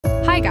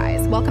Hey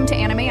guys, welcome to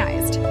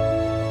ANIMEized.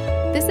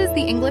 This is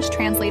the English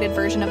translated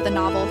version of the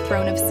novel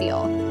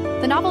Throneofseal.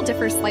 The novel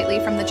differs slightly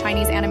from the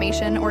Chinese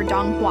animation or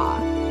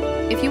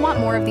donghua. If you want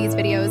more of these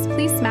videos,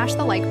 please smash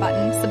the like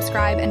button,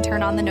 subscribe, and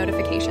turn on the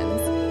notifications.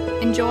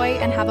 Enjoy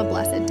and have a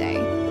blessed day.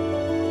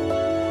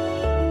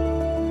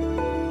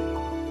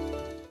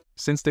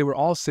 Since they were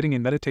all sitting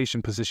in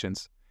meditation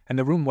positions, and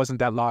the room wasn't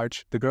that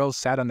large, the girls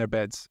sat on their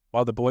beds,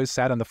 while the boys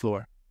sat on the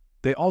floor.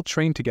 They all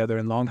trained together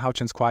in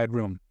longhaochen's quiet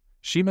room.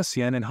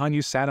 Shimaxian and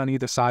Hanyu sat on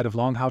either side of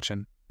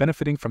longhaochen,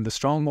 benefiting from the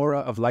strong aura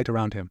of light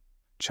around him.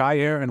 Cai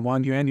Er and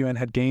Wan Yuanyuan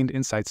had gained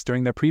insights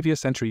during their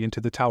previous entry into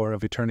the Tower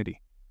of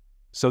Eternity.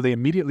 So they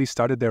immediately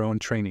started their own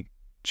training.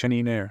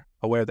 Cai Er,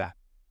 aware that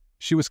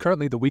she was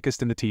currently the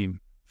weakest in the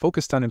team,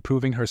 focused on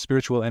improving her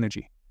spiritual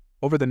energy.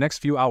 Over the next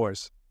few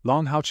hours,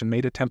 longhaochen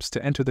made attempts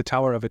to enter the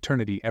Tower of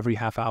Eternity every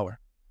half hour.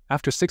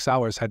 After 6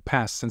 hours had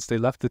passed since they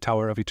left the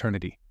Tower of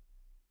Eternity,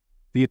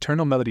 the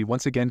eternal melody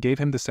once again gave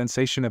him the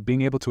sensation of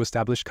being able to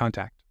establish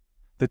contact.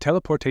 The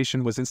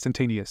teleportation was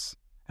instantaneous,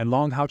 and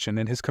longhaochen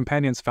and his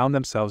companions found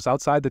themselves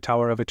outside the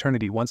Tower of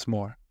Eternity once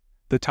more.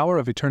 The Tower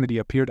of Eternity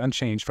appeared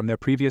unchanged from their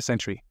previous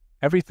entry.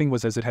 Everything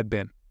was as it had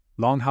been.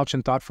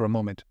 Longhaochen thought for a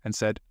moment and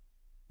said,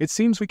 "It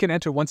seems we can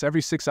enter once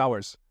every 6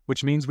 hours,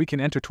 which means we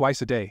can enter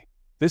twice a day.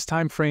 This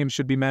time frame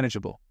should be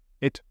manageable.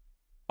 It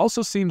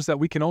also seems that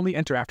we can only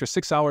enter after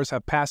 6 hours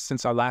have passed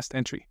since our last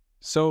entry.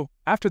 So,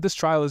 after this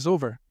trial is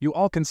over, you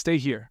all can stay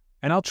here,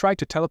 and I'll try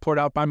to teleport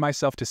out by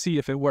myself to see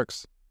if it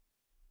works."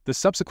 The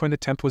subsequent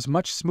attempt was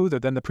much smoother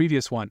than the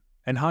previous one,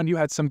 and Hanyu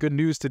had some good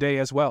news today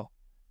as well.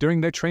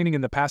 During their training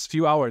in the past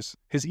few hours,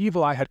 his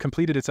evil eye had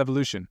completed its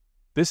evolution.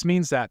 This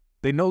means that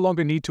they no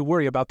longer need to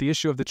worry about the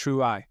issue of the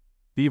true eye.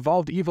 The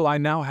evolved evil eye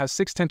now has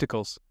 6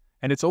 tentacles,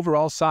 and its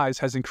overall size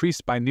has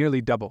increased by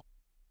nearly double.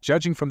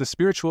 Judging from the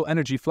spiritual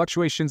energy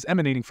fluctuations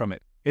emanating from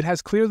it, it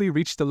has clearly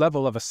reached the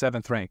level of a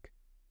 7th rank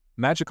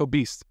magical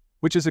beast,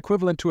 which is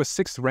equivalent to a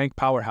 6th rank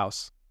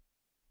powerhouse.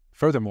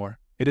 Furthermore,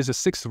 it is a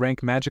 6th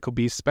rank magical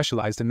beast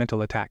specialized in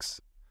mental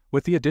attacks.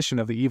 With the addition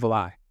of the evil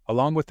eye,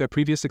 along with their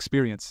previous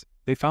experience,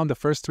 they found the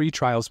first 3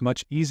 trials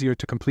much easier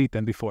to complete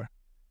than before.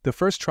 The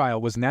first trial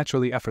was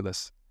naturally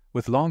effortless,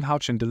 with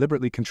longhaochen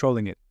deliberately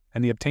controlling it,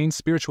 and the obtained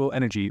spiritual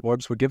energy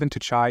orbs were given to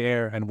Cai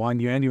Er and Wan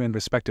Yuanyuan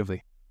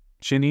respectively.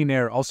 Cai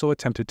Er also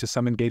attempted to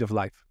summon Gate of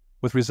Life,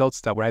 with results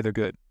that were either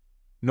good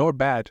nor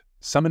bad,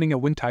 summoning a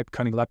wind-type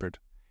cunning leopard.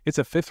 It's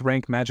a 5th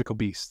rank magical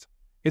beast.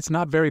 It's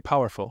not very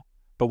powerful,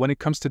 but when it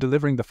comes to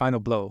delivering the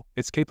final blow,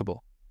 it's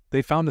capable.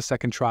 They found the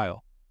second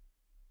trial.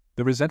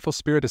 The resentful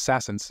spirit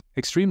assassins,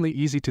 extremely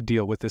easy to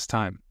deal with this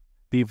time.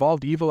 The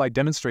evolved evil eye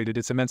demonstrated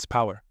its immense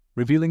power,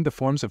 revealing the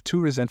forms of 2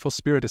 resentful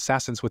spirit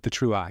assassins with the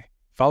true eye,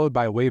 followed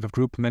by a wave of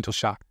group mental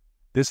shock.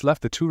 This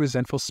left the 2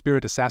 resentful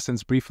spirit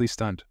assassins briefly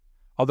stunned,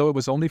 although it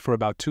was only for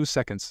about 2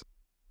 seconds.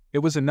 It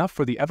was enough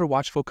for the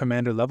ever-watchful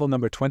commander level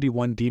number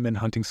 21 demon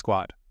hunting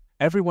squad.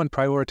 Everyone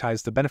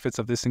prioritized the benefits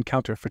of this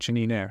encounter for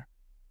Cai Er.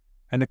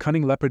 And the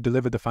cunning leopard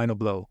delivered the final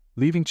blow,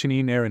 leaving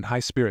Cai Er in high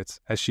spirits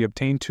as she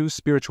obtained 2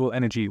 spiritual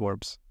energy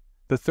orbs.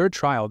 The third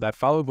trial that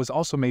followed was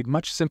also made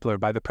much simpler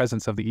by the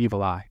presence of the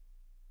evil eye.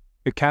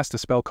 It cast a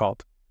spell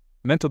called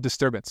Mental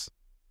Disturbance.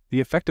 The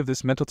effect of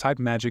this mental-type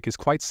magic is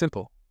quite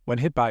simple. When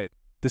hit by it,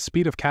 the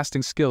speed of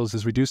casting skills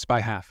is reduced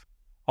by half.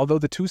 Although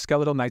the 2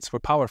 skeletal knights were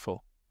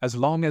powerful, as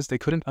long as they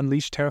couldn't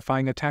unleash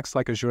terrifying attacks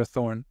like Azure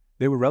Thorn,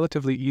 they were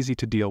relatively easy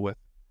to deal with.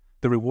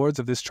 The rewards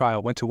of this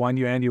trial went to Wan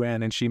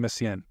Yuanyuan and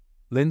Shimaxian.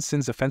 Lin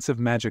Sin's offensive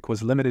magic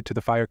was limited to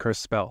the Fire Curse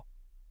spell,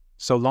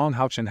 so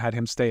longhaochen had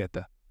him stay at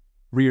the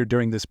rear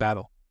during this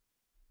battle.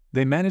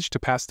 They managed to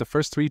pass the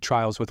first 3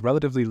 trials with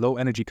relatively low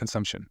energy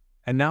consumption,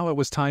 and now it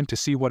was time to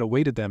see what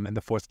awaited them in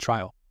the 4th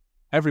trial.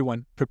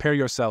 Everyone, prepare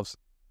yourselves.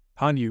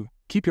 Hanyu,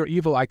 keep your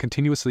evil eye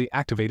continuously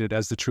activated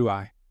as the true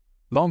eye.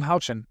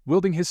 Longhaochen,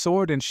 wielding his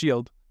sword and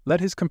shield, led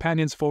his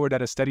companions forward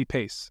at a steady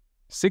pace.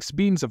 6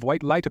 beams of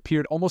white light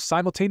appeared almost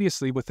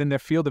simultaneously within their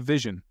field of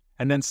vision,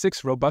 and then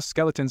 6 robust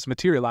skeletons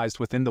materialized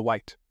within the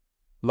white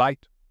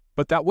light.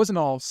 But that wasn't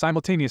all.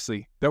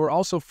 Simultaneously, there were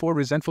also 4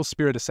 resentful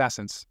spirit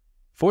assassins.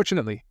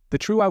 Fortunately, the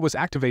true eye was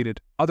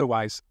activated,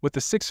 otherwise, with the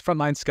 6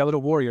 frontline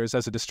skeletal warriors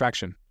as a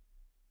distraction,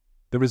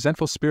 the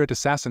resentful spirit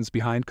assassins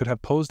behind could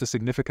have posed a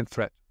significant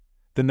threat.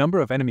 The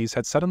number of enemies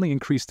had suddenly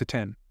increased to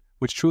 10,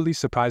 which truly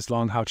surprised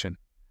longhaochen.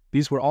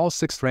 These were all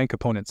 6th rank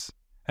opponents,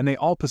 and they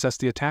all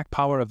possessed the attack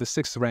power of the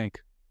 6th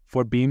rank.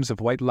 4 beams of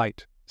white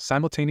light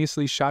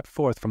simultaneously shot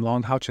forth from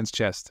longhaochen's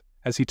chest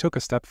as he took a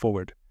step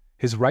forward,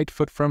 his right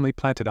foot firmly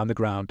planted on the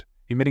ground,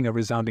 emitting a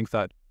resounding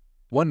thud.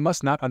 One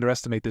must not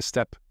underestimate this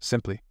step,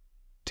 simply.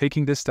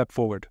 Taking this step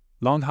forward,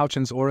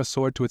 longhaochen's aura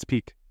soared to its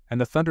peak, and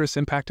the thunderous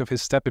impact of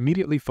his step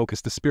immediately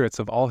focused the spirits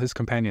of all his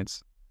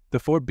companions. The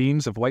 4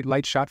 beams of white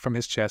light shot from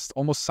his chest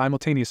almost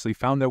simultaneously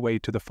found their way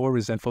to the 4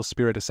 resentful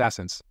spirit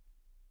assassins,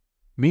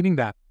 meaning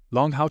that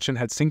longhaochen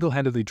had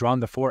single-handedly drawn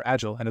the 4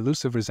 agile and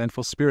elusive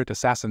resentful spirit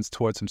assassins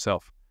towards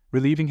himself,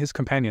 relieving his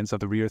companions of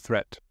the rear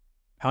threat.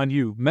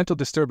 Hanyu, mental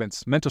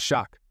disturbance, mental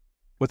shock.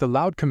 With a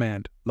loud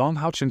command,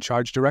 longhaochen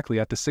charged directly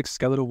at the 6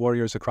 skeletal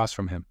warriors across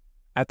from him.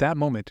 At that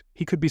moment,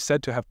 he could be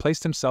said to have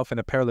placed himself in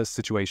a perilous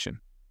situation.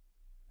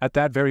 At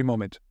that very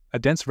moment, a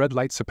dense red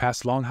light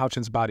surpassed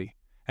longhaochen's body,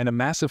 and a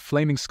massive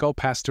flaming skull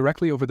passed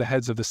directly over the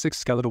heads of the 6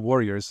 skeletal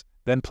warriors,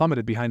 then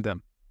plummeted behind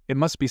them. It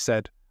must be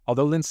said,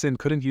 although Lin Xin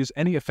couldn't use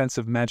any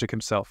offensive magic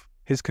himself,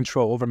 his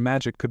control over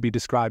magic could be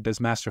described as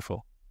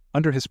masterful.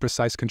 Under his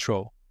precise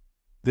control,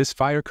 this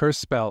fire curse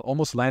spell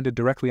almost landed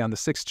directly on the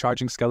 6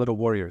 charging skeletal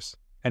warriors,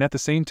 and at the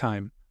same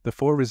time, the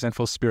 4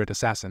 resentful spirit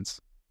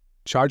assassins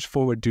charged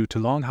forward due to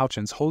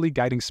longhaochen's holy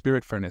guiding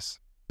spirit furnace,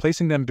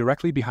 placing them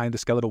directly behind the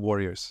skeletal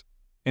warriors.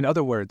 In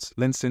other words,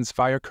 Lin Xin's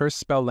fire curse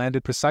spell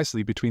landed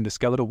precisely between the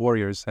skeletal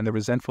warriors and the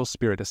resentful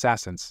spirit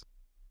assassins.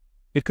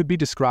 It could be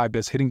described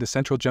as hitting the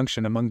central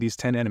junction among these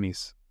 10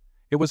 enemies.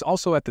 It was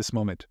also at this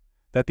moment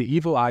that the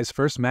evil eye's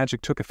first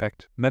magic took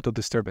effect, mental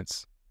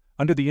disturbance.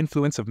 Under the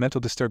influence of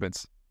mental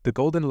disturbance, the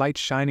golden light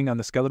shining on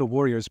the skeletal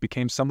warriors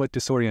became somewhat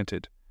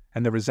disoriented,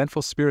 and the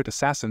resentful spirit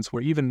assassins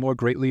were even more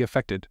greatly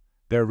affected,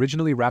 their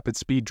originally rapid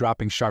speed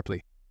dropping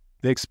sharply.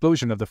 The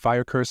explosion of the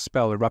fire curse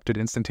spell erupted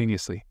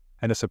instantaneously,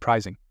 and a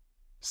surprising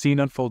scene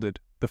unfolded.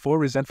 The 4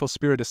 resentful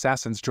spirit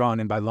assassins drawn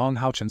in by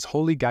longhaochen's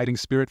holy guiding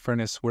spirit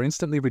furnace were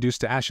instantly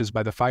reduced to ashes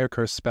by the fire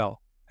curse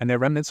spell, and their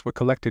remnants were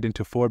collected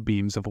into 4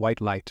 beams of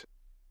white light.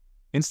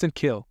 Instant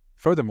kill.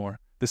 Furthermore,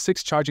 the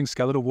 6 charging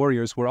skeletal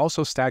warriors were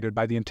also staggered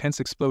by the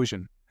intense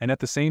explosion, and at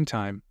the same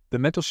time, the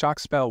mental shock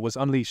spell was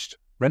unleashed,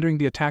 rendering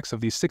the attacks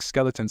of these 6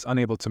 skeletons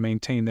unable to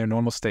maintain their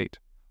normal state.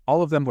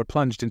 All of them were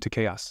plunged into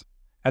chaos.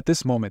 At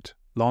this moment,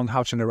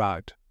 longhaochen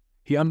arrived.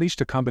 He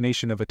unleashed a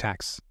combination of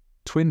attacks: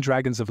 Twin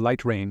Dragons of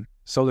Light Rain,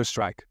 Solar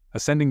Strike,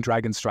 Ascending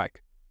Dragon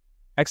Strike,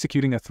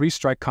 executing a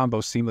 3-strike combo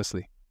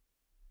seamlessly.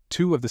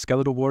 2 of the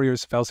skeletal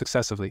warriors fell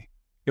successively.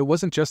 It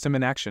wasn't just him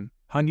in action.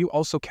 Han Yu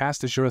also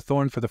cast Azure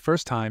Thorn for the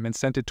first time and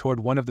sent it toward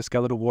one of the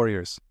skeletal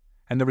warriors,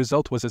 and the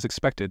result was as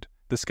expected.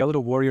 The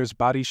skeletal warrior's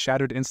body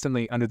shattered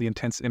instantly under the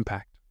intense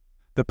impact.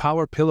 The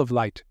Power Pill of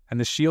Light and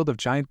the Shield of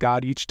Giant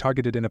God each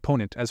targeted an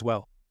opponent as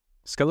well.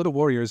 Skeletal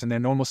warriors in their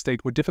normal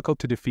state were difficult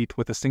to defeat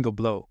with a single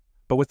blow,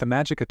 but with the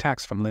magic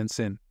attacks from Lin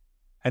Xin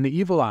and the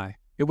Evil Eye,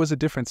 it was a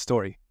different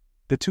story.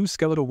 The 2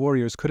 skeletal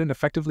warriors couldn't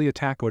effectively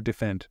attack or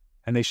defend,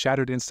 and they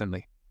shattered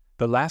instantly.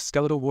 The last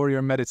skeletal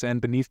warrior met its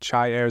end beneath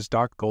Cai Er's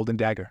dark golden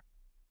dagger,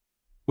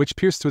 which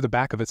pierced through the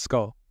back of its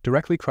skull,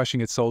 directly crushing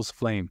its soul's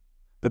flame.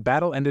 The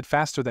battle ended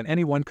faster than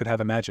anyone could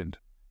have imagined.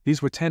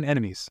 These were 10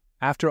 enemies.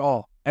 After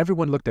all,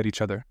 everyone looked at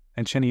each other,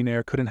 and Cai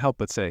Er couldn't help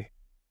but say,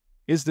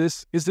 Is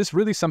this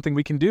really something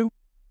we can do?"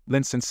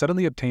 Lin Xin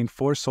suddenly obtained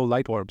 4 soul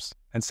light orbs,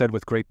 and said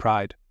with great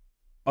pride,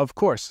 "Of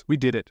course, we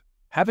did it.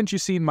 Haven't you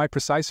seen my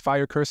precise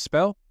fire curse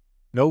spell?"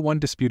 No one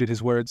disputed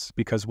his words,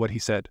 because what he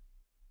said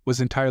was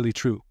entirely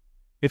true.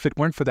 If it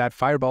weren't for that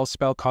fireball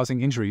spell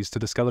causing injuries to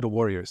the skeletal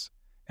warriors,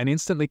 and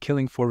instantly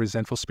killing 4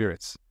 resentful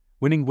spirits,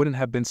 winning wouldn't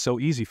have been so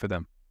easy for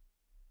them.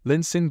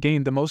 Lin Xin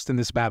gained the most in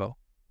this battle,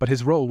 but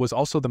his role was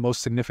also the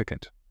most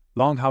significant.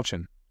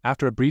 Longhaochen,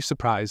 after a brief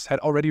surprise, had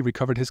already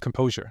recovered his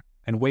composure,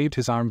 and waved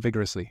his arm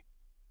vigorously.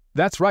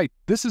 "That's right,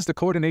 this is the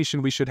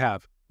coordination we should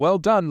have. Well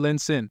done, Lin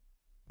Xin."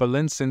 But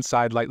Lin Xin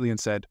sighed lightly and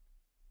said,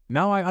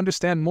 "Now I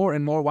understand more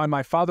and more why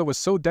my father was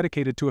so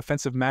dedicated to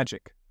offensive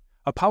magic.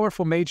 A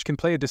powerful mage can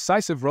play a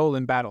decisive role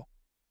in battle.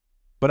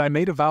 But I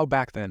made a vow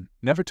back then,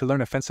 never to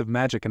learn offensive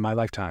magic in my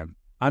lifetime.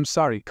 I'm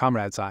sorry,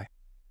 comrades."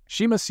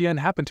 Sima Xian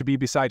happened to be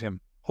beside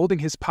him, holding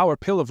his power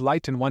pill of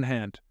light in one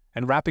hand,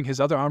 and wrapping his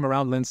other arm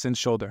around Lin Xin's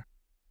shoulder.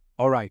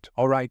 All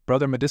right,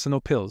 brother medicinal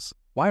pills,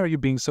 why are you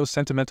being so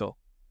sentimental?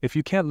 If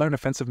you can't learn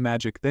offensive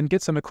magic, then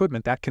get some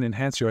equipment that can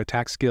enhance your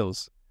attack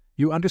skills.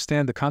 You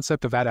understand the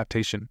concept of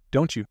adaptation,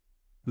 don't you?"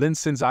 Lin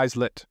Xin's eyes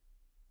lit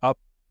up.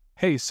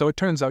 "Hey, so it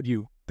turns out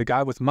you, the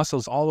guy with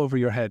muscles all over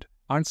your head,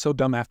 aren't so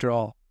dumb after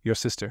all, your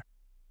sister."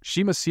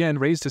 Sima Xian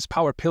raised his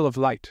power pill of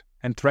light,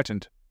 and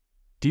threatened,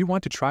 "Do you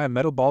want to try a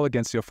metal ball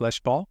against your flesh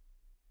ball?"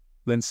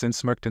 Lin Xin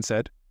smirked and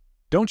said,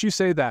 "Don't you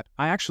say that.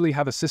 I actually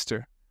have a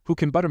sister, who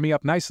can butter me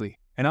up nicely,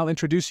 and I'll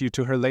introduce you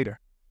to her later."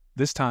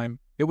 This time,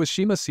 it was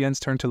Sima Xian's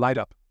turn to light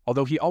up,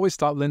 although he always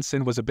thought Lin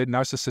Xin was a bit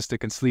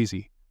narcissistic and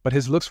sleazy, but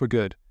his looks were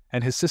good,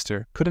 and his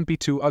sister couldn't be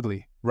too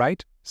ugly,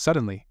 right?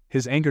 Suddenly,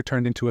 his anger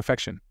turned into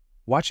affection.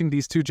 Watching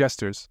these 2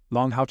 jesters,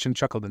 Longhaochen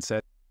chuckled and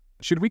said,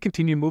 "Should we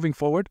continue moving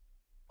forward?"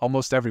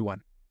 Almost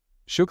everyone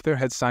shook their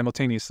heads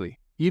simultaneously.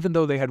 Even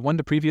though they had won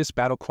the previous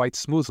battle quite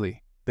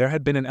smoothly, there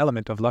had been an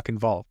element of luck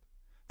involved.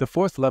 The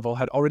 4th level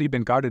had already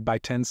been guarded by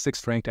 10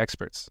 6th-ranked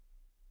experts.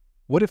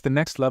 What if the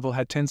next level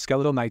had 10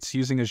 skeletal knights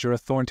using Azure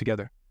Thorn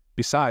together?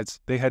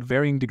 Besides, they had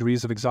varying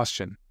degrees of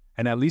exhaustion,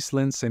 and at least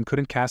Lin Xin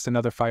couldn't cast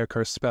another fire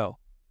curse spell.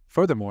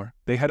 Furthermore,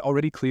 they had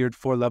already cleared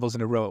 4 levels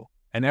in a row,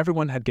 and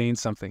everyone had gained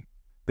something.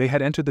 They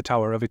had entered the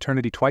Tower of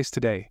Eternity twice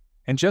today,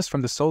 and just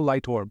from the soul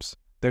light orbs,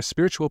 their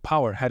spiritual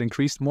power had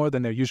increased more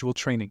than their usual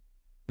training.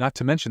 Not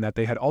to mention that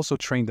they had also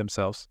trained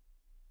themselves.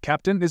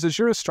 "Captain, is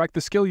Azure Strike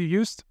the skill you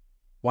used?"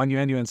 Wang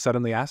Yuanyuan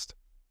suddenly asked.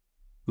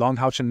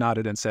 Longhaochen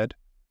nodded and said,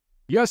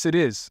 "Yes, it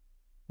is."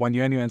 Wang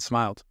Yuanyuan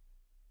smiled.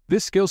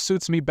 "This skill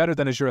suits me better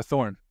than Azure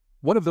Thorn.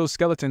 One of those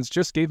skeletons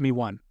just gave me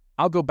one.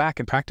 I'll go back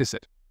and practice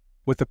it."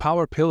 With the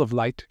power pill of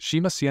light,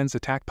 Shima Xian's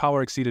attack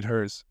power exceeded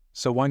hers,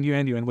 so Wang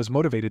Yuanyuan was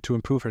motivated to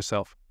improve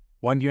herself.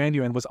 Wang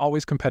Yuanyuan was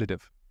always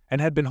competitive,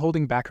 and had been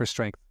holding back her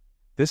strength.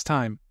 This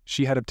time,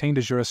 she had obtained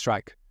a Jura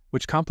strike,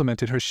 which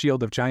complemented her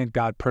shield of giant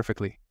god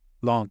perfectly.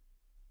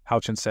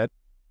 Longhaochen said.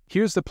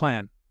 Here's the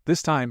plan.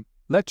 This time,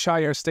 let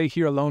Cai Er stay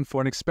here alone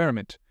for an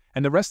experiment,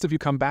 and the rest of you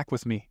come back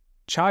with me.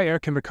 Cai Er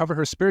can recover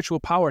her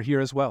spiritual power here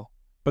as well,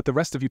 but the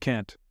rest of you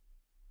can't.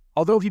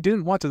 Although he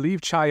didn't want to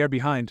leave Cai Er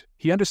behind,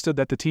 he understood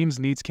that the team's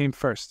needs came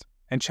first,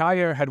 and Cai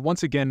Er had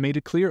once again made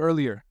it clear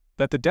earlier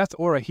that the death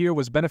aura here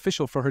was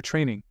beneficial for her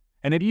training,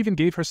 and it even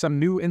gave her some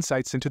new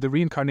insights into the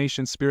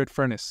reincarnation spirit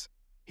furnace.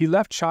 He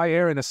left Cai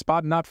Er in a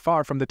spot not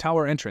far from the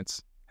tower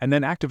entrance, and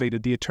then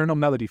activated the eternal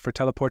melody for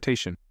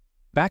teleportation.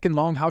 Back in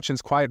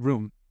Longhaochen's quiet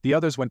room, the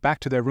others went back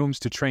to their rooms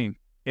to train.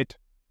 It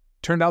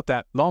turned out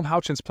that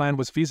Longhaochen's plan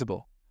was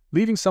feasible.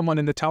 Leaving someone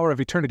in the Tower of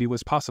Eternity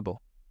was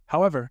possible.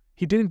 However,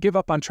 he didn't give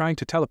up on trying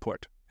to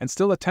teleport, and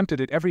still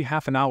attempted it every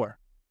half an hour.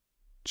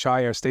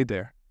 Cai Er stayed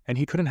there, and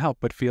he couldn't help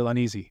but feel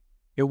uneasy.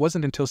 It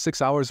wasn't until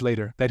 6 hours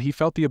later that he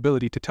felt the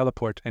ability to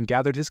teleport and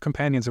gathered his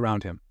companions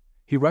around him.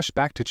 He rushed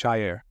back to Cai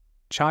Er.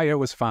 Cai Er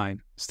was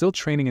fine, still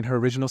training in her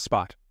original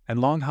spot, and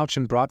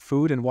Longhaochen brought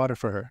food and water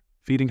for her,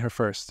 feeding her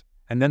first,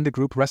 and then the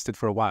group rested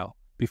for a while,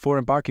 before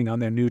embarking on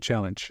their new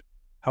challenge.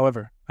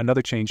 However,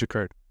 another change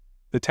occurred.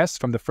 The tests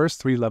from the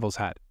first 3 levels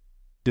had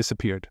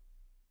disappeared.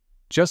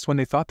 Just when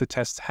they thought the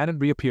tests hadn't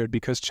reappeared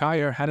because Cai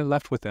Er hadn't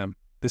left with them,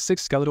 the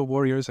 6 skeletal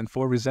warriors and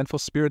 4 resentful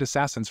spirit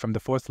assassins from the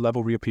 4th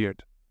level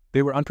reappeared.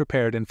 They were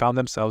unprepared and found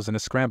themselves in a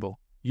scramble.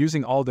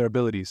 Using all their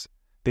abilities,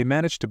 they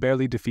managed to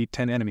barely defeat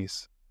 10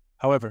 enemies.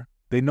 However,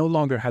 they no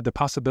longer had the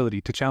possibility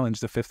to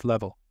challenge the 5th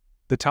level.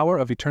 The Tower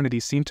of Eternity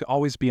seemed to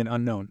always be an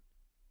unknown.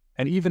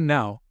 And even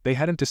now, they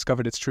hadn't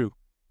discovered its true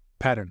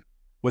pattern.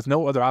 With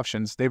no other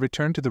options, they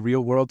returned to the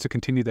real world to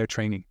continue their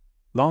training.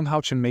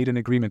 Longhaochen made an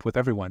agreement with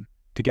everyone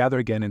to gather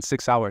again in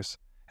 6 hours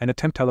and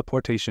attempt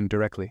teleportation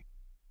directly.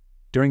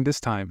 During this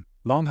time,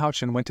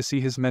 Longhaochen went to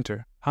see his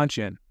mentor,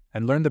 HaoChen,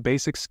 and learned the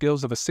basic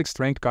skills of a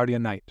 6th-ranked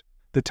guardian knight.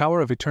 The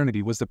Tower of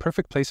Eternity was the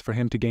perfect place for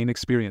him to gain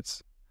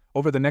experience.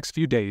 Over the next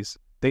few days,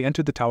 they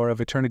entered the Tower of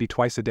Eternity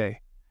twice a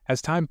day.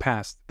 As time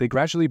passed, they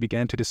gradually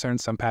began to discern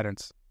some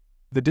patterns.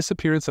 The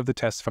disappearance of the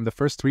tests from the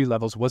first 3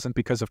 levels wasn't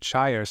because of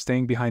Cai Er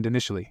staying behind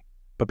initially,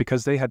 but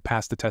because they had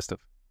passed the test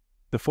of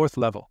the 4th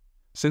level.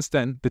 Since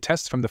then, the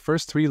tests from the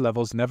first 3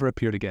 levels never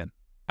appeared again.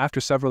 After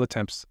several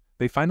attempts,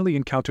 they finally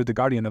encountered the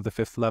guardian of the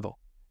 5th level.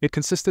 It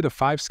consisted of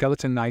 5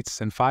 skeleton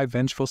knights and 5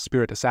 vengeful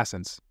spirit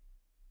assassins.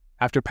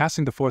 After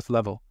passing the 4th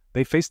level,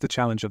 they faced the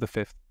challenge of the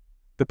 5th.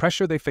 The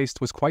pressure they faced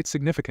was quite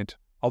significant.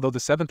 Although the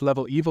 7th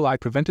level evil eye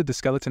prevented the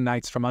skeleton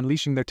knights from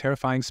unleashing their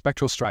terrifying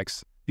spectral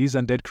strikes, these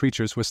undead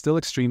creatures were still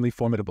extremely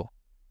formidable.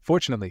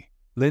 Fortunately,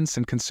 Lin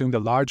Sin consumed a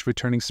large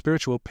returning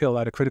spiritual pill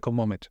at a critical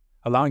moment,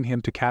 allowing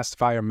him to cast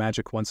fire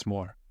magic once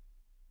more,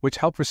 which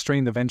helped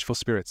restrain the vengeful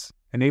spirits,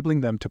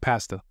 enabling them to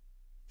pass the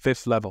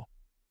 5th level.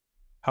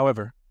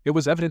 However, it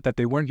was evident that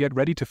they weren't yet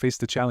ready to face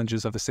the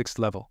challenges of the 6th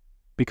level,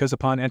 because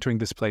upon entering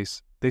this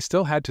place, they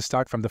still had to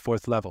start from the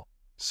 4th level.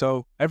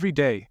 So, every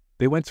day,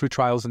 they went through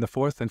trials in the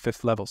 4th and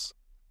 5th levels.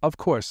 Of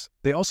course,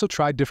 they also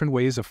tried different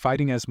ways of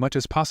fighting as much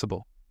as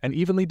possible, and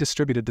evenly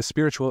distributed the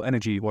spiritual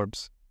energy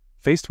orbs.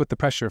 Faced with the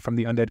pressure from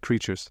the undead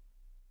creatures,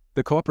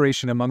 the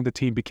cooperation among the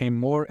team became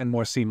more and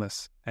more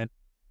seamless, and,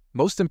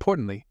 most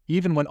importantly,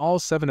 even when all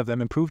 7 of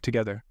them improved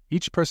together,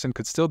 each person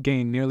could still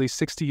gain nearly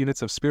 60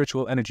 units of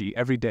spiritual energy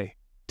every day.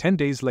 10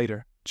 days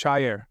later,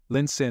 Cai Er,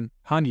 Lin Sin,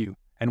 Han Yu,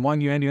 and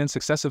Wang Yuanyuan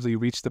successively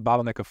reached the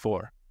bottleneck of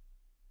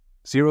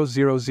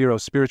 4,000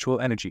 spiritual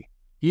energy.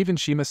 Even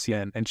Shima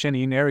Xian and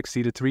Chen Er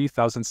exceeded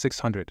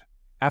 3,600.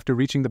 After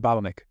reaching the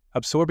bottleneck,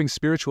 absorbing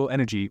spiritual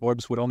energy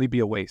orbs would only be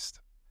a waste.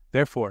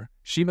 Therefore,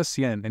 Shima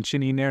Xian and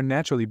Chen Er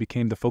naturally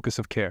became the focus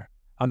of care.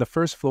 On the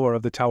first floor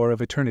of the Tower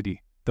of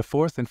Eternity, the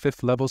 4th and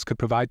 5th levels could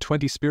provide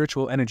 20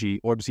 spiritual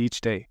energy orbs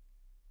each day,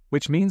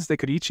 which means they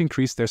could each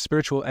increase their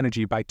spiritual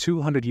energy by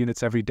 200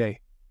 units every day.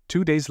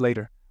 2 days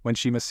later, when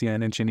Shima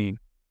Xian and Chen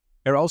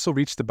Er also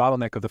reached the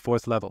bottleneck of the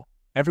 4th level,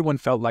 everyone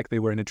felt like they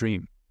were in a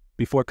dream.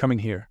 Before coming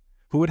here,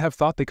 who would have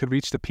thought they could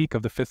reach the peak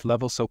of the 5th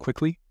level so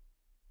quickly?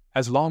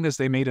 As long as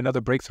they made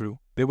another breakthrough,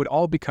 they would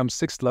all become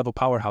 6th level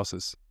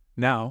powerhouses.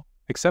 Now,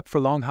 except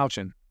for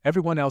Longhaochen,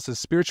 everyone else's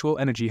spiritual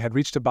energy had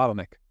reached a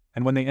bottleneck,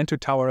 and when they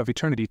entered Tower of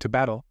Eternity to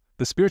battle,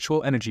 the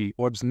spiritual energy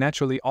orbs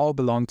naturally all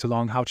belonged to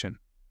Longhaochen.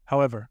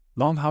 However,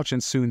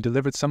 Longhaochen soon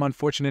delivered some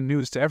unfortunate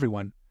news to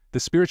everyone. The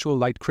spiritual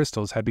light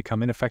crystals had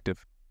become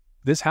ineffective.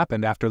 This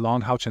happened after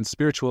Longhaochen's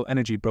spiritual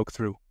energy broke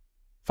through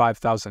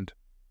 5,000.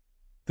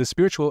 The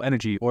spiritual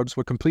energy orbs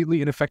were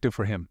completely ineffective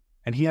for him,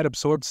 and he had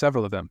absorbed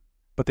several of them,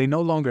 but they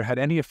no longer had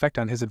any effect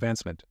on his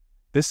advancement.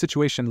 This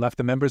situation left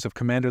the members of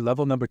Commander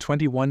Level Number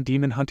 21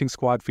 Demon Hunting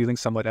Squad feeling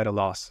somewhat at a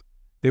loss.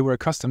 They were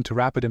accustomed to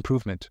rapid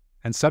improvement,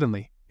 and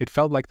suddenly, it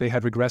felt like they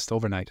had regressed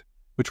overnight,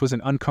 which was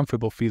an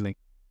uncomfortable feeling.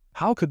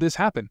 How could this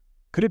happen?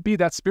 Could it be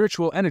that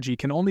spiritual energy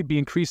can only be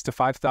increased to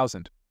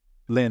 5,000?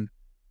 Lin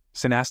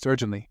Sin asked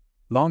urgently.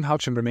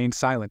 Longhaochen remained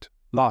silent,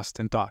 lost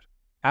in thought.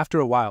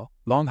 After a while,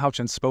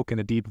 longhaochen spoke in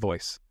a deep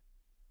voice.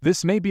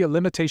 This may be a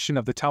limitation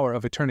of the Tower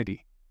of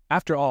Eternity.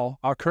 After all,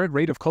 our current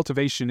rate of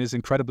cultivation is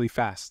incredibly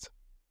fast.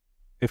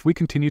 If we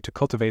continue to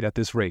cultivate at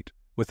this rate,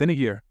 within a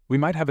year, we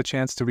might have a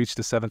chance to reach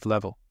the 7th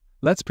level.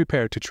 Let's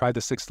prepare to try the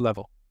 6th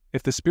level.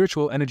 If the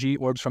spiritual energy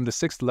orbs from the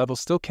 6th level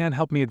still can't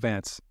help me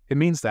advance, it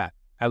means that,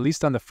 at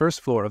least on the first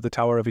floor of the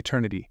Tower of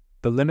Eternity,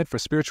 the limit for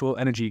spiritual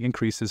energy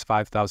increase is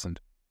 5,000.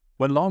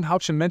 When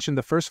longhaochen mentioned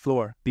the first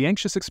floor, the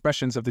anxious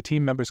expressions of the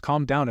team members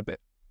calmed down a bit.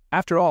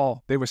 After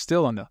all, they were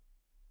still on the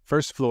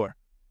first floor.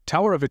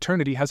 Tower of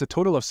Eternity has a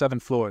total of 7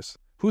 floors.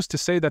 Who's to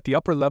say that the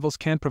upper levels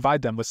can't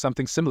provide them with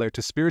something similar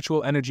to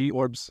spiritual energy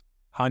orbs?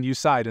 Han Yu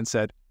sighed and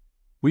said,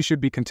 "We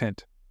should be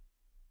content.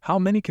 How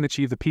many can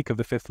achieve the peak of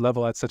the 5th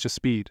level at such a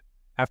speed?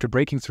 After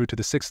breaking through to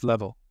the 6th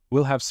level,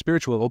 we'll have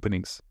spiritual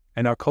openings,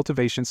 and our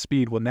cultivation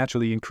speed will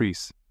naturally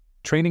increase.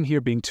 Training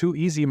here being too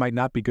easy might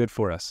not be good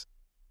for us."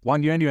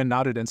 Wang Yuanyuan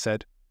nodded and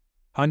said,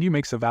 "Han Yu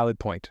makes a valid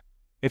point.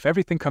 If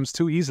everything comes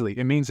too easily,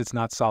 it means it's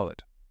not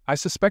solid. I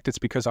suspect it's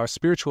because our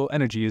spiritual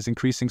energy is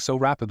increasing so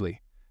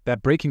rapidly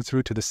that breaking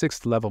through to the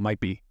 6th level might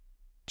be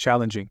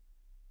challenging."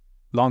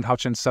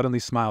 Longhaochen suddenly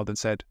smiled and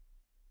said,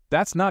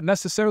 "That's not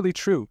necessarily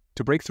true.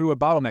 To break through a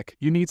bottleneck,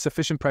 you need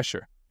sufficient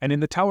pressure, and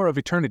in the Tower of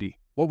Eternity,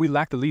 what we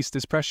lack the least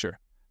is pressure.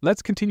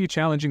 Let's continue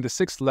challenging the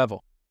 6th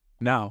level."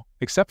 Now,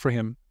 except for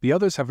him, the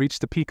others have reached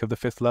the peak of the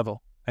 5th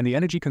level, and the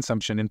energy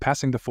consumption in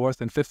passing the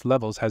 4th and 5th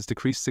levels has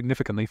decreased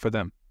significantly for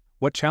them.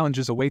 What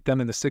challenges await them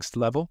in the 6th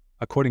level?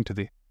 According to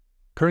the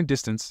current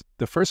distance,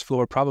 the first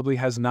floor probably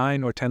has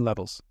 9 or 10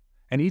 levels,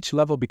 and each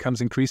level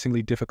becomes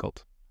increasingly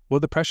difficult. Will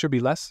the pressure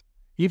be less?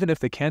 Even if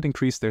they can't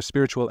increase their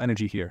spiritual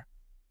energy here,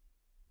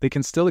 they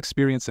can still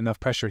experience enough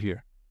pressure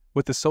here.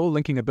 With the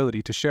soul-linking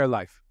ability to share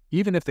life,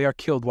 even if they are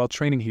killed while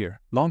training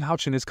here,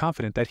 longhaochen is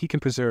confident that he can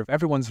preserve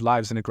everyone's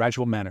lives in a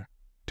gradual manner.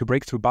 To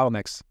break through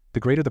bottlenecks, the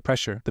greater the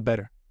pressure, the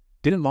better.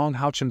 Didn't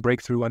longhaochen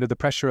break through under the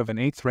pressure of an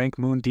 8th-rank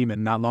moon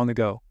demon not long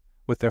ago,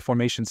 with their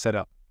formation set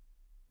up?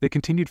 They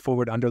continued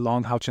forward under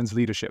longhaochen's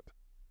leadership.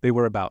 They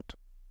were about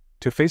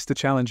to face the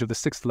challenge of the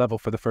 6th level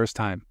for the first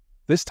time.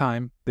 This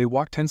time, they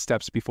walked 10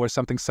 steps before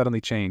something suddenly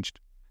changed.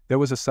 There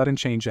was a sudden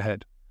change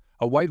ahead.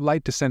 A white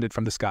light descended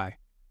from the sky.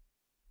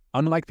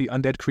 Unlike the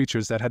undead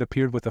creatures that had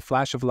appeared with a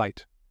flash of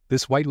light,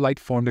 this white light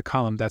formed a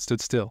column that stood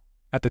still.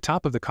 At the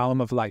top of the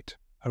column of light,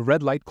 a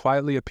red light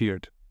quietly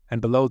appeared,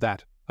 and below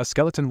that, a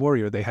skeleton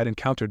warrior they had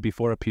encountered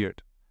before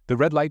appeared. The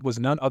red light was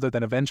none other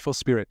than a vengeful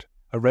spirit,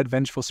 a red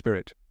vengeful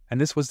spirit,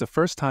 and this was the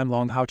first time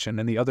longhaochen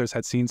and the others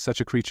had seen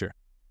such a creature.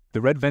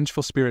 The red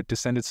vengeful spirit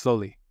descended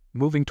slowly,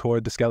 moving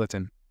toward the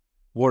skeleton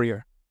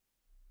warrior.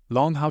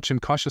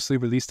 Longhaochen cautiously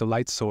released a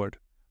light sword,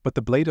 but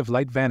the blade of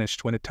light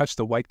vanished when it touched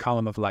the white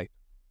column of light.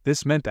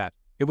 This meant that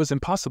it was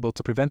impossible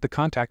to prevent the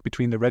contact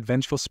between the red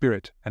vengeful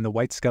spirit and the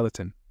white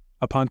skeleton.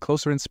 Upon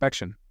closer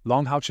inspection,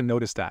 longhaochen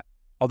noticed that,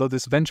 although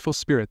this vengeful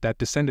spirit that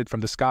descended from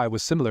the sky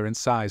was similar in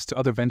size to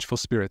other vengeful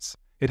spirits,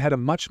 it had a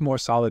much more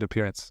solid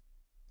appearance.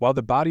 While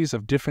the bodies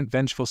of different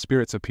vengeful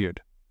spirits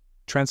appeared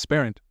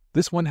transparent,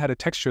 this one had a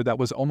texture that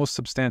was almost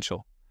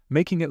substantial,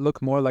 making it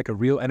look more like a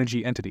real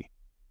energy entity.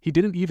 He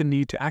didn't even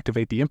need to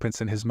activate the imprints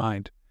in his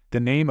mind. The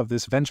name of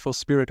this vengeful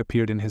spirit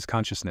appeared in his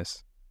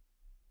consciousness.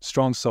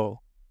 Strong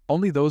soul.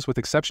 Only those with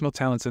exceptional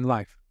talents in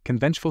life can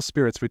vengeful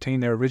spirits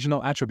retain their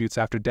original attributes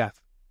after death,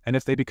 and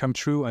if they become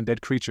true undead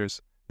creatures,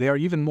 they are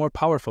even more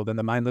powerful than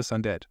the mindless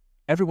undead.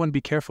 Everyone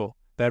be careful,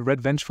 that red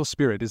vengeful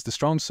spirit is the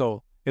strong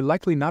soul. It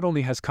likely not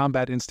only has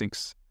combat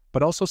instincts,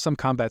 but also some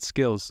combat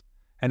skills,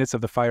 and it's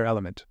of the fire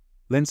element.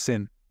 Lin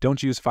Sin,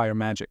 don't use fire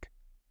magic.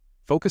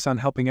 Focus on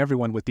helping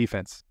everyone with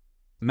defense.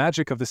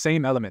 Magic of the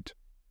same element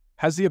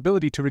has the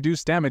ability to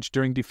reduce damage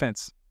during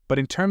defense, but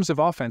in terms of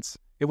offense,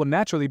 it will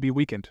naturally be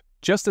weakened.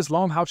 Just as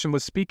longhaochen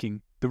was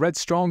speaking, the red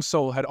strong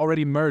soul had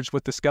already merged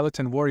with the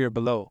skeleton warrior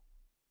below.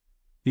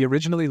 The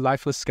originally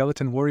lifeless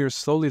skeleton warrior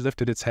slowly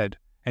lifted its head,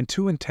 and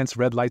 2 intense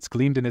red lights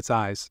gleamed in its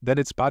eyes. Then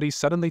its body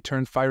suddenly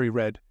turned fiery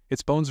red,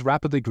 its bones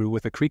rapidly grew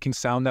with a creaking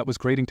sound that was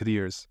grating to the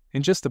ears.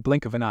 In just the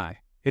blink of an eye,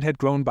 it had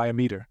grown by a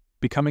meter,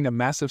 becoming a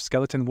massive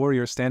skeleton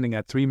warrior standing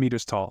at 3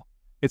 meters tall.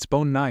 Its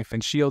bone knife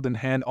and shield in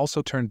hand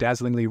also turned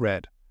dazzlingly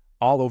red,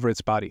 all over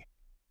its body.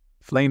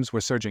 Flames were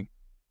surging.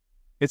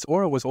 Its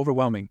aura was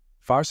overwhelming,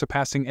 far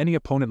surpassing any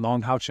opponent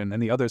longhaochen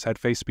and the others had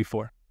faced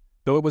before.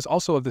 Though it was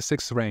also of the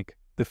 6th rank,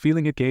 the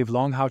feeling it gave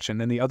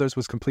longhaochen and the others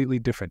was completely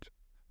different.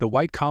 The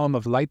white column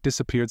of light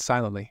disappeared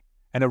silently,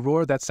 and a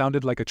roar that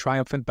sounded like a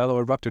triumphant bellow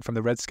erupted from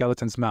the red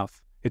skeleton's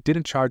mouth. It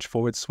didn't charge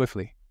forward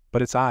swiftly,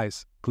 but its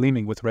eyes,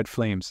 gleaming with red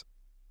flames,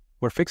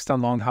 were fixed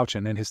on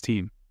longhaochen and his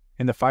team.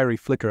 In the fiery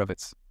flicker of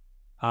its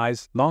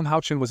eyes,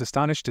 longhaochen was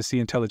astonished to see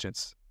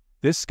intelligence.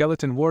 This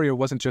skeleton warrior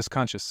wasn't just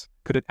conscious.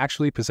 Could it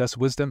actually possess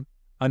wisdom?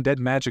 Undead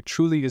magic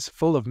truly is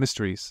full of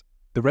mysteries.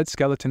 The red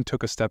skeleton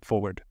took a step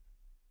forward,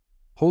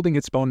 holding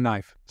its bone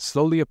knife,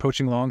 slowly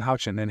approaching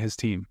longhaochen and his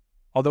team.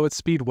 Although its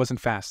speed wasn't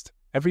fast,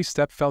 every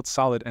step felt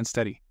solid and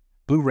steady.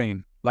 Blue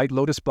rain, light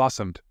lotus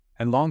blossomed,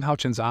 and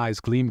longhaochen's eyes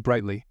gleamed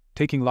brightly,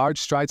 taking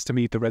large strides to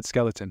meet the red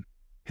skeleton.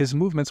 His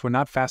movements were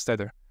not fast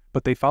either,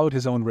 but they followed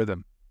his own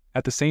rhythm.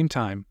 At the same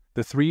time,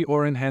 the 3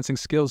 aura-enhancing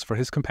skills for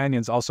his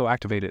companions also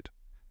activated.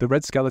 The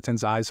red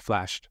skeleton's eyes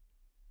flashed,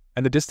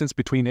 and the distance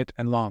between it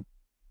and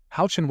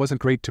longhaochen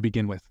wasn't great to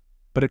begin with,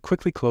 but it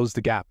quickly closed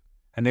the gap,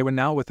 and they were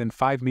now within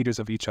 5 meters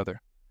of each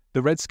other.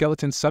 The red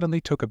skeleton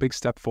suddenly took a big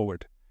step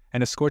forward,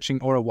 and a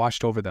scorching aura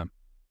washed over them.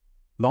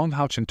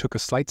 Longhaochen took a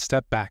slight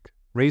step back,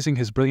 raising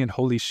his brilliant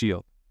holy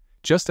shield.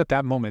 Just at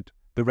that moment,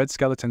 the red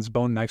skeleton's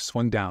bone knife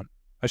swung down.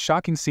 A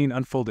shocking scene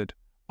unfolded.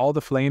 All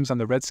the flames on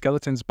the red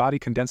skeleton's body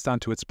condensed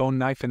onto its bone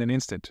knife in an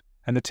instant,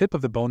 and the tip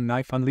of the bone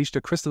knife unleashed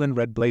a crystalline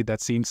red blade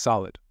that seemed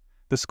solid.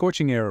 The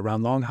scorching air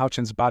around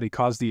Longhaochen's body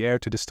caused the air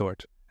to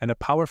distort, and a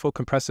powerful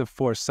compressive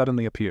force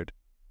suddenly appeared.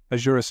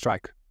 Azura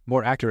Strike,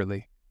 more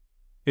accurately.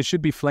 It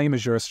should be Flame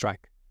Azura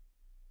Strike.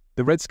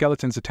 The red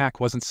skeleton's attack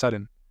wasn't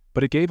sudden,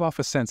 but it gave off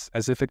a sense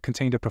as if it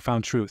contained a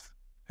profound truth.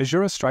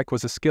 Azura Strike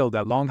was a skill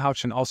that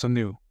Longhaochen also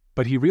knew,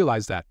 but he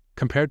realized that,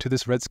 compared to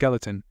this red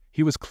skeleton,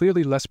 he was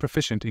clearly less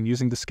proficient in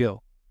using the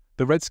skill.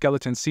 The red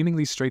skeleton's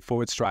seemingly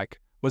straightforward strike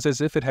was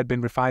as if it had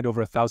been refined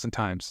over 1,000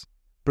 times.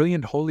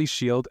 Brilliant Holy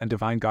Shield and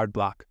Divine Guard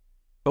Block.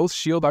 Both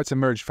shield arts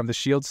emerged from the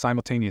shield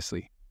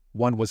simultaneously.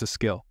 One was a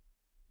skill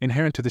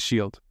inherent to the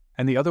shield,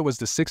 and the other was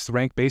the 6th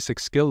rank basic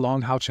skill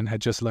Longhaochen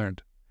had just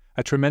learned.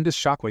 A tremendous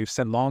shockwave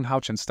sent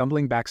Longhaochen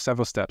stumbling back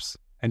several steps,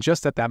 and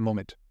just at that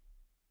moment,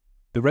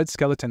 the red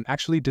skeleton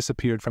actually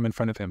disappeared from in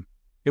front of him.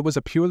 It was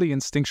a purely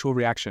instinctual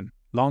reaction.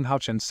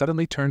 Longhaochen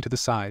suddenly turned to the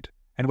side,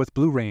 and with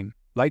Blue Rain,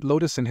 Light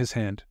Lotus in his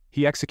hand,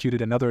 he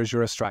executed another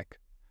Azura Strike.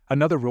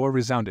 Another roar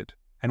resounded,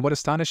 and what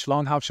astonished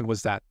Longhaochen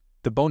was that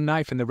the bone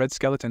knife in the red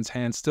skeleton's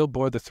hand still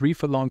bore the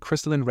 3-foot-long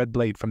crystalline red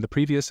blade from the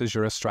previous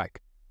Azura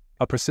Strike.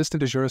 A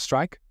persistent Azura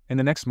Strike? In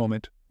the next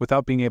moment,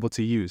 without being able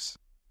to use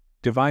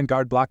Divine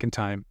Guard Block in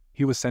time,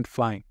 he was sent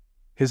flying.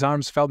 His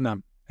arms felt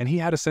numb, and he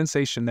had a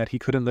sensation that he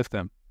couldn't lift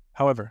them.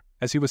 However,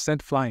 as he was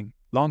sent flying,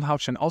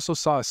 Longhaochen also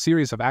saw a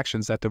series of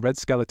actions that the red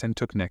skeleton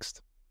took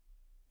next.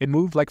 It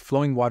moved like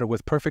flowing water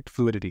with perfect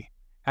fluidity.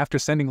 After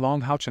sending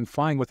Longhaochen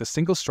flying with a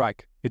single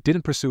strike, it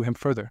didn't pursue him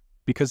further,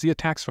 because the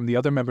attacks from the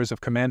other members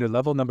of Commander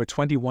Level Number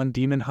 21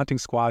 Demon Hunting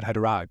Squad had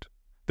arrived.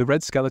 The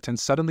red skeleton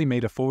suddenly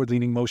made a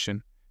forward-leaning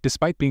motion.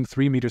 Despite being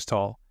 3 meters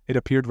tall, it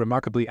appeared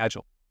remarkably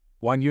agile.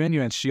 Wan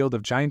Yuanyuan's Shield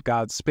of Giant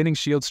Gods spinning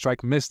shield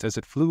strike missed as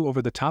it flew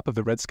over the top of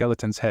the red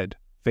skeleton's head,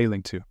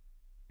 failing to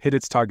hit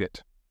its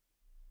target.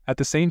 At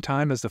the same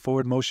time as the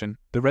forward motion,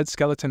 the red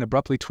skeleton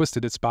abruptly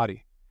twisted its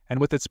body, and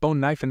with its bone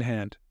knife in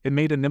hand, it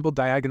made a nimble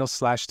diagonal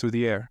slash through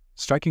the air,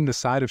 striking the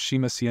side of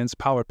Shima Xian's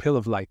power pill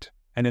of light,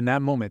 and in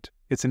that moment,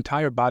 its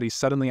entire body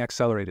suddenly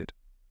accelerated.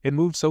 It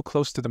moved so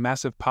close to the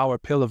massive power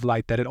pill of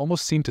light that it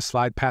almost seemed to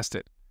slide past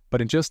it,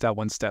 but in just that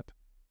one step,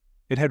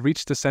 it had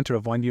reached the center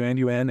of Wan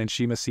Yuanyuan and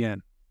Shima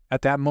Xian.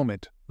 At that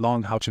moment,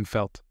 Longhaochen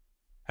felt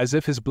as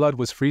if his blood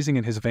was freezing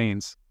in his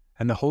veins,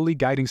 and the holy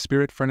guiding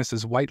spirit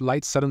furnace's white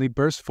light suddenly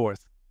burst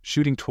forth,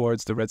 shooting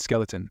towards the red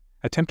skeleton,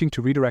 attempting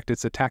to redirect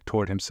its attack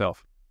toward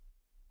himself.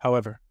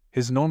 However,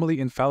 his normally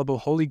infallible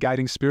holy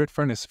guiding spirit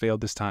furnace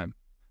failed this time.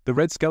 The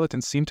red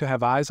skeleton seemed to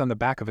have eyes on the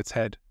back of its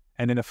head,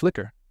 and in a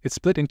flicker, it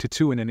split into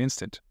two in an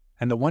instant,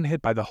 and the one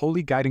hit by the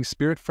holy guiding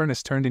spirit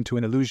furnace turned into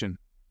an illusion,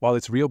 while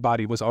its real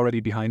body was already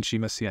behind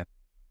Shima Xian.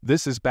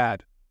 This is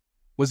bad,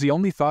 was the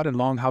only thought in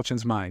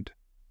Longhaochen's mind.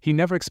 He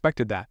never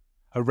expected that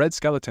a red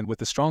skeleton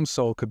with a strong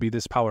soul could be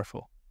this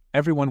powerful.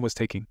 Everyone was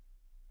taking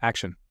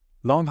action.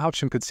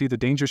 Longhaochen could see the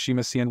danger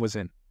Shima Xian was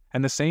in,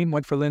 and the same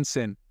went for Lin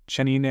Xin,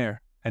 Chen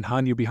Er, and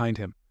Han Yu behind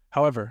him.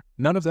 However,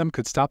 none of them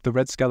could stop the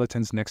red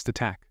skeleton's next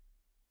attack.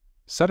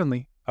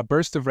 Suddenly, a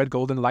burst of red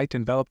golden light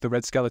enveloped the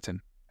red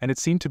skeleton, and it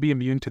seemed to be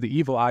immune to the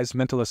evil eye's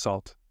mental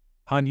assault.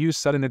 Han Yu's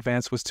sudden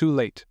advance was too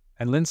late,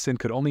 and Lin Xin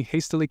could only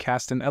hastily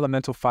cast an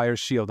elemental fire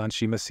shield on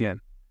Shima Xian.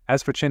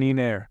 As for Chen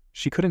Er,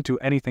 she couldn't do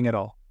anything at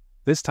all.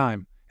 This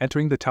time,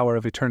 entering the Tower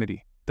of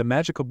Eternity, the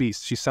magical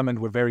beasts she summoned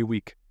were very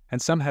weak,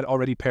 and some had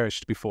already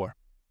perished before.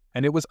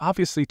 And it was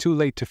obviously too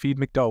late to feed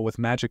McDowell with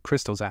magic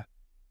crystals at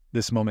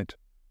this moment.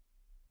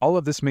 All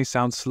of this may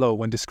sound slow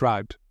when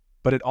described,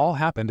 but it all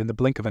happened in the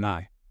blink of an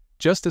eye.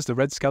 Just as the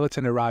red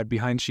skeleton arrived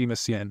behind Shima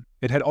Xian,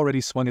 it had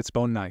already swung its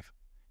bone knife.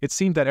 It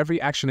seemed that every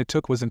action it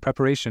took was in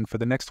preparation for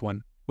the next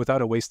one,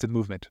 without a wasted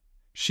movement.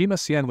 Shima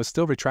Xian was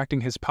still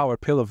retracting his power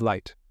pill of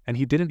light, and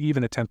he didn't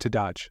even attempt to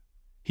dodge.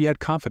 He had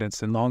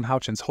confidence in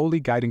Longhaochen's holy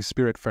guiding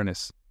spirit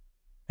furnace,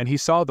 and he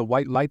saw the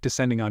white light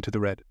descending onto the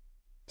red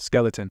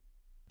skeleton.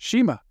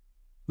 Shima!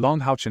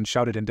 Longhaochen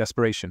shouted in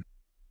desperation.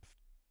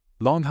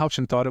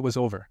 Longhaochen thought it was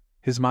over.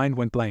 His mind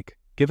went blank.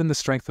 Given the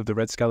strength of the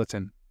red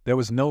skeleton, there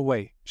was no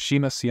way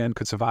Shima Xian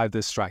could survive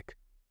this strike.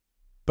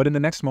 But in the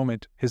next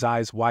moment, his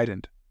eyes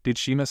widened. Did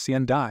Shima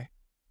Xian die?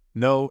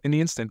 No, in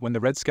the instant when the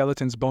red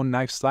skeleton's bone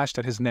knife slashed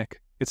at his neck,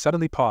 it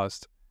suddenly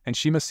paused, and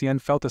Shima Xian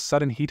felt a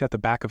sudden heat at the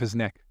back of his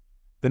neck.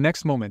 The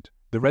next moment,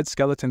 the red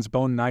skeleton's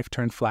bone knife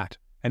turned flat,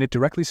 and it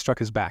directly struck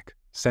his back,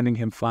 sending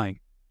him flying.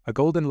 A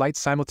golden light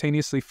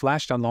simultaneously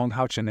flashed on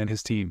Longhaochen and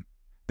his team.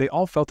 They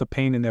all felt a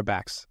pain in their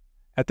backs.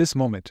 At this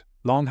moment,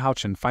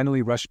 Longhaochen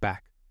finally rushed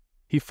back.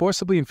 He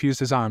forcibly infused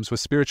his arms with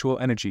spiritual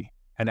energy,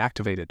 and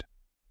activated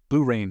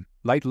Blue Rain,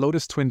 Light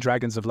Lotus Twin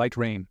Dragons of Light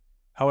Rain,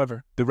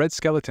 However, the red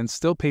skeleton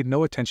still paid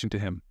no attention to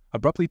him,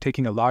 abruptly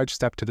taking a large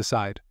step to the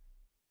side,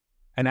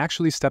 and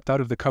actually stepped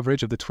out of the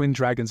coverage of the twin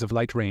dragons of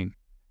light rain.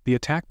 The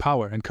attack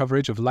power and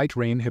coverage of light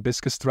rain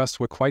hibiscus thrusts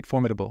were quite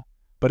formidable,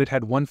 but it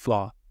had one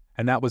flaw,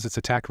 and that was its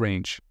attack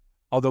range.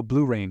 Although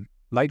blue rain,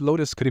 light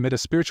lotus could emit a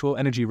spiritual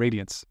energy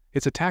radiance,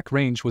 its attack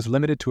range was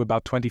limited to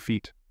about 20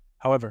 feet.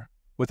 However,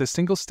 with a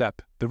single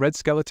step, the red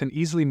skeleton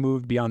easily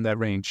moved beyond that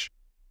range.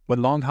 When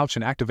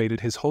longhaochen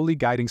activated his holy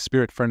guiding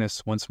spirit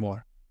furnace once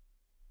more,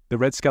 the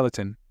red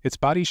skeleton, its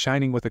body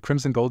shining with a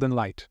crimson golden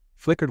light,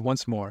 flickered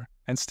once more,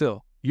 and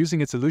still,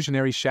 using its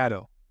illusionary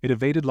shadow, it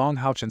evaded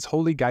longhaochen's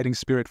holy guiding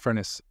spirit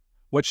furnace.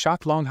 What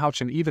shocked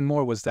longhaochen even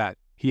more was that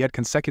he had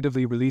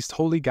consecutively released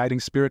holy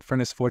guiding spirit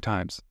furnace 4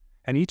 times,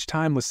 and each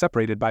time was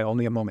separated by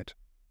only a moment.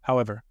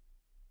 However,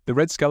 the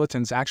red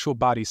skeleton's actual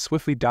body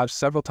swiftly dodged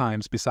several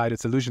times beside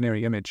its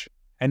illusionary image,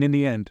 and in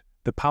the end,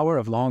 the power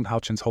of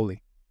longhaochen's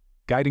holy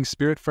guiding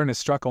spirit furnace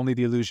struck only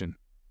the illusion.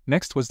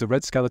 Next was the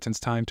red skeleton's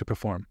time to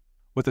perform.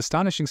 With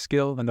astonishing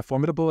skill and the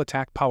formidable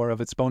attack power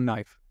of its bone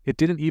knife, it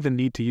didn't even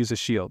need to use a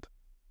shield.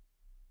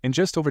 In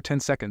just over 10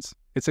 seconds,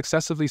 it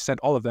successively sent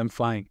all of them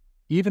flying.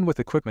 Even with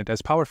equipment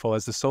as powerful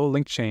as the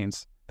soul-linked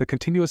chains, the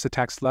continuous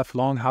attacks left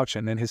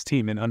longhaochen and his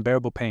team in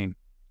unbearable pain.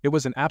 It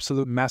was an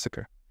absolute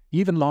massacre.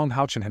 Even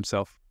longhaochen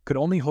himself could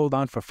only hold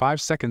on for 5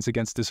 seconds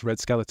against this red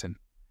skeleton.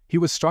 He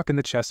was struck in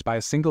the chest by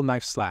a single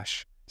knife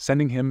slash,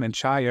 sending him and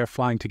Cai Er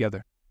flying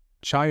together.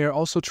 Cai Er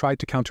also tried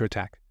to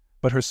counterattack,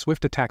 but her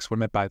swift attacks were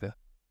met by the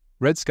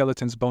red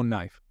skeleton's bone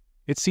knife.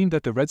 It seemed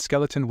that the red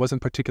skeleton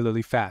wasn't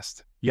particularly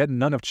fast, yet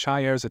none of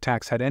Cai Er's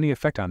attacks had any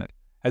effect on it,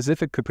 as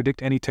if it could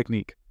predict any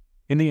technique.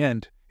 In the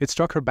end, it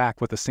struck her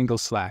back with a single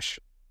slash,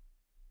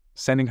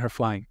 sending her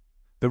flying.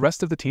 The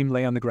rest of the team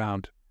lay on the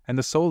ground, and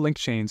the soul-linked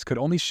chains could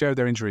only share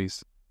their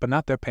injuries, but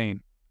not their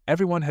pain.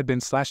 Everyone had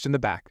been slashed in the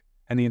back,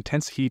 and the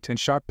intense heat and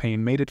sharp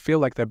pain made it feel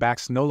like their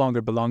backs no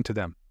longer belonged to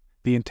them.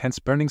 The intense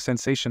burning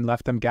sensation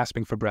left them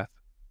gasping for breath.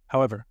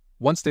 However,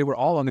 once they were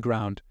all on the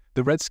ground,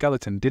 the red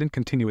skeleton didn't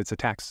continue its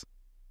attacks.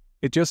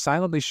 It just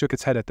silently shook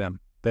its head at them,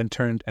 then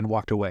turned and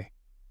walked away.